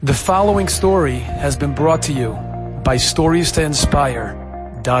The following story has been brought to you by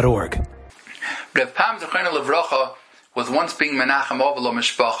StoriesToInspire.org. Reb Pam Zechreinu Levracha was once being Menachem Ovelo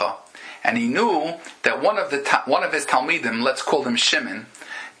Mishpacha, and he knew that one of his Talmidim, let's call him Shimon,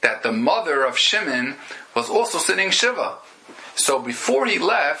 that the mother of Shimon was also sitting Shiva. So before he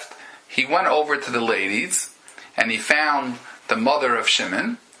left, he went over to the ladies, and he found the mother of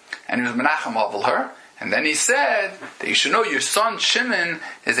Shimon, and he was Menachem Ovel her. And then he said that you should know your son Shimon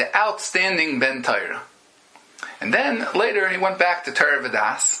is an outstanding Ben Torah. And then later he went back to Torah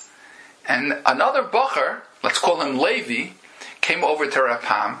V'das, and another Bacher, let's call him Levi, came over to Reb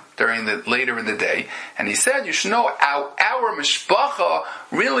Pam later in the day, and he said you should know our Mishpacha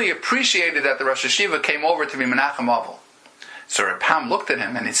really appreciated that the Rosh Hashiva came over to be Menachem Ovel. So Reb Pam looked at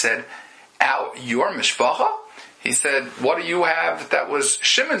him and he said, your Mishpacha? He said, what do you have that was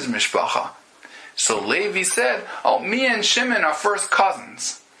Shimon's Mishpacha? So Levi said, me and Shimon are first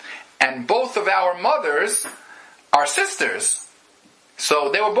cousins. And both of our mothers are sisters. So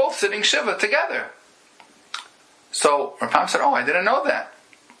they were both sitting Shiva together. So Reb Pam said, I didn't know that.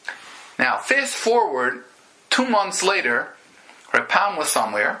 Now, fast forward, 2 months later, Reb Pam was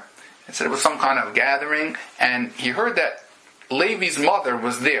somewhere. He said it was some kind of gathering, and he heard that Levi's mother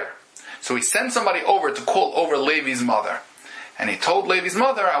was there. So he sent somebody over to call over Levi's mother. And he told Levi's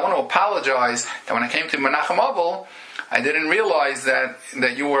mother, I want to apologize that when I came to Menachem Ovel, I didn't realize that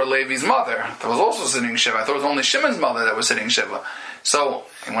you were Levi's mother that was also sitting Shiva. I thought it was only Shimon's mother that was sitting Shiva. So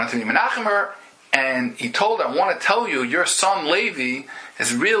he wanted to be Menachem her, and he told her, I want to tell you, your son Levi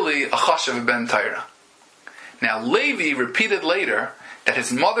is really a Chashav Ben Torah. Now Levi repeated later that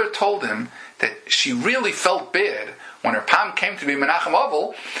his mother told him that she really felt bad when her Pam came to be Menachem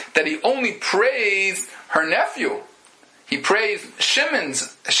Ovel, that he only praised her nephew. He praised Shimon,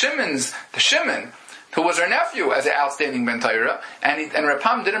 who was her nephew, as an outstanding Ben Torah, and Reb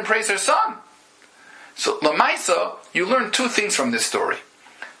Pam didn't praise her son. So, Lamaisa, you learn 2 things from this story.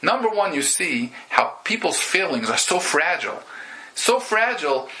 Number 1, you see how people's feelings are so fragile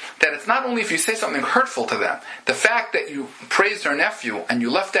that it's not only if you say something hurtful to them. The fact that you praised her nephew and you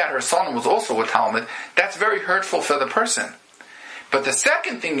left out her son who was also a Talmud, that's very hurtful for the person. But the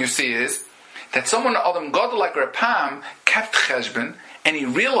second thing you see is that someone Adam Gadol like Reb Pam kept cheshbon, and he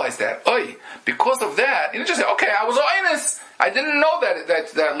realized that, because of that, he didn't just say, I was honest. I didn't know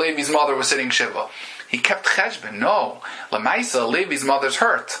that Levi's mother was sitting Shiva. He kept cheshbon. No, Lamaisa, Levi's mother's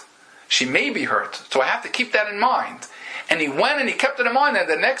hurt. She may be hurt, so I have to keep that in mind. And he went and he kept it in mind, and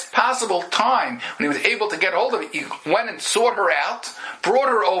the next possible time when he was able to get hold of it, he went and sought her out, brought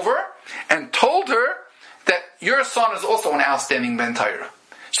her over, and told her that your son is also an outstanding Ben Torah.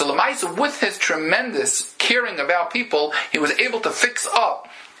 So Lamaisa, with his tremendous caring about people, he was able to fix up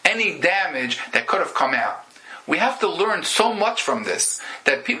any damage that could have come out. We have to learn so much from this,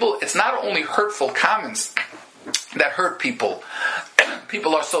 that it's not only hurtful comments that hurt people.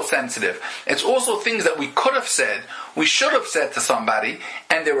 People are so sensitive. It's also things that we could have said, we should have said to somebody,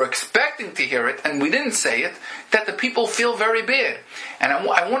 and they were expecting to hear it, and we didn't say it, that the people feel very bad. And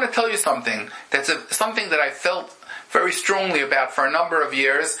I want to tell you something, something that I felt very strongly about for a number of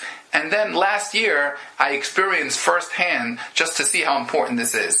years, and then last year I experienced firsthand just to see how important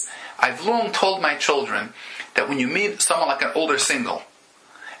this is. I've long told my children that when you meet someone like an older single,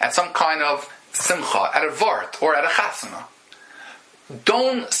 at some kind of simcha, at a vart, or at a chasana,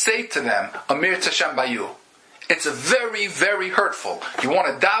 don't say to them, Amir Tashem Bayu. It's very, very hurtful. You want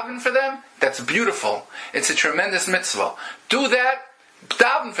to daven for them? That's beautiful. It's a tremendous mitzvah. Do that,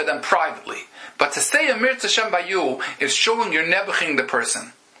 daven for them privately. But to say Amir Tashem Bayu is showing you're nebuching the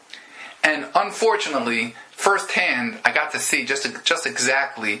person. And unfortunately, firsthand, I got to see just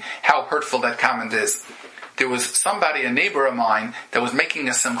exactly how hurtful that comment is. There was somebody, a neighbor of mine, that was making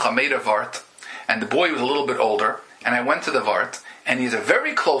a simcha, made a vart, and the boy was a little bit older, and I went to the vart, and he's a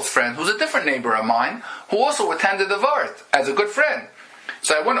very close friend who's a different neighbor of mine who also attended the vart as a good friend.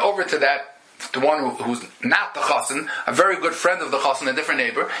 So I went over to the one who's not the chassan, a very good friend of the chassan, a different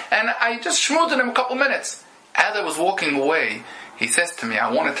neighbor, and I just schmoozed him a couple minutes. As I was walking away, he says to me,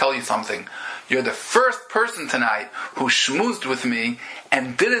 I want to tell you something. You're the first person tonight who schmoozed with me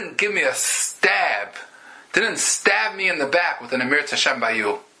and didn't give me a stab, didn't stab me in the back with an Amir Tashem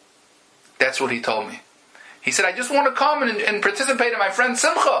Bayu. That's what he told me. He said, I just want to come and participate in my friend's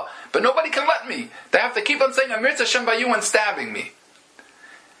simcha, but nobody can let me. They have to keep on saying Amir Tashem Bayu and stabbing me.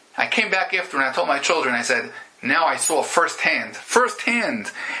 I came back after and I told my children, I said, now I saw firsthand,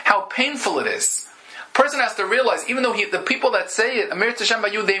 how painful it is. A person has to realize, even though the people that say it, Amir Tashem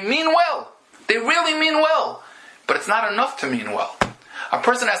Bayu, they mean well. They really mean well. But it's not enough to mean well. A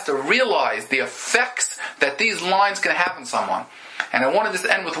person has to realize the effects that these lines can have on someone. And I wanted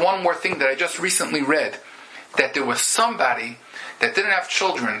to end with one more thing that I just recently read, that there was somebody that didn't have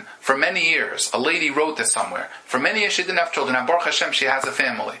children for many years. A lady wrote this somewhere. For many years she didn't have children, and Baruch Hashem, she has a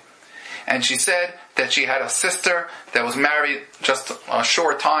family. And she said that she had a sister that was married just a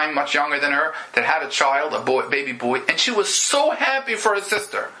short time, much younger than her, that had a child, baby boy, and she was so happy for her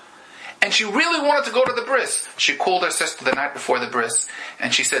sister. And she really wanted to go to the bris. She called her sister the night before the bris,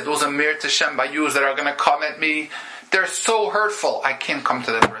 and she said, those Amir Tashem Bayus that are going to come at me, they're so hurtful, I can't come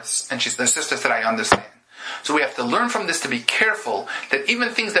to the bris. And the sister said, I understand. So we have to learn from this to be careful that even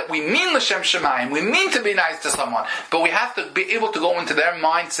things that we mean l'shem shemayim, we mean to be nice to someone, but we have to be able to go into their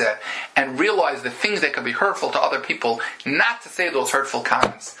mindset and realize the things that could be hurtful to other people, not to say those hurtful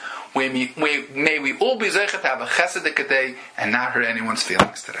comments. May we all be zeichet to have a chesed day and not hurt anyone's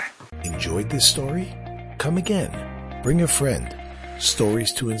feelings today. Enjoyed this story? Come again. Bring a friend.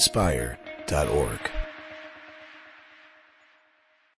 StoriesToInspire.org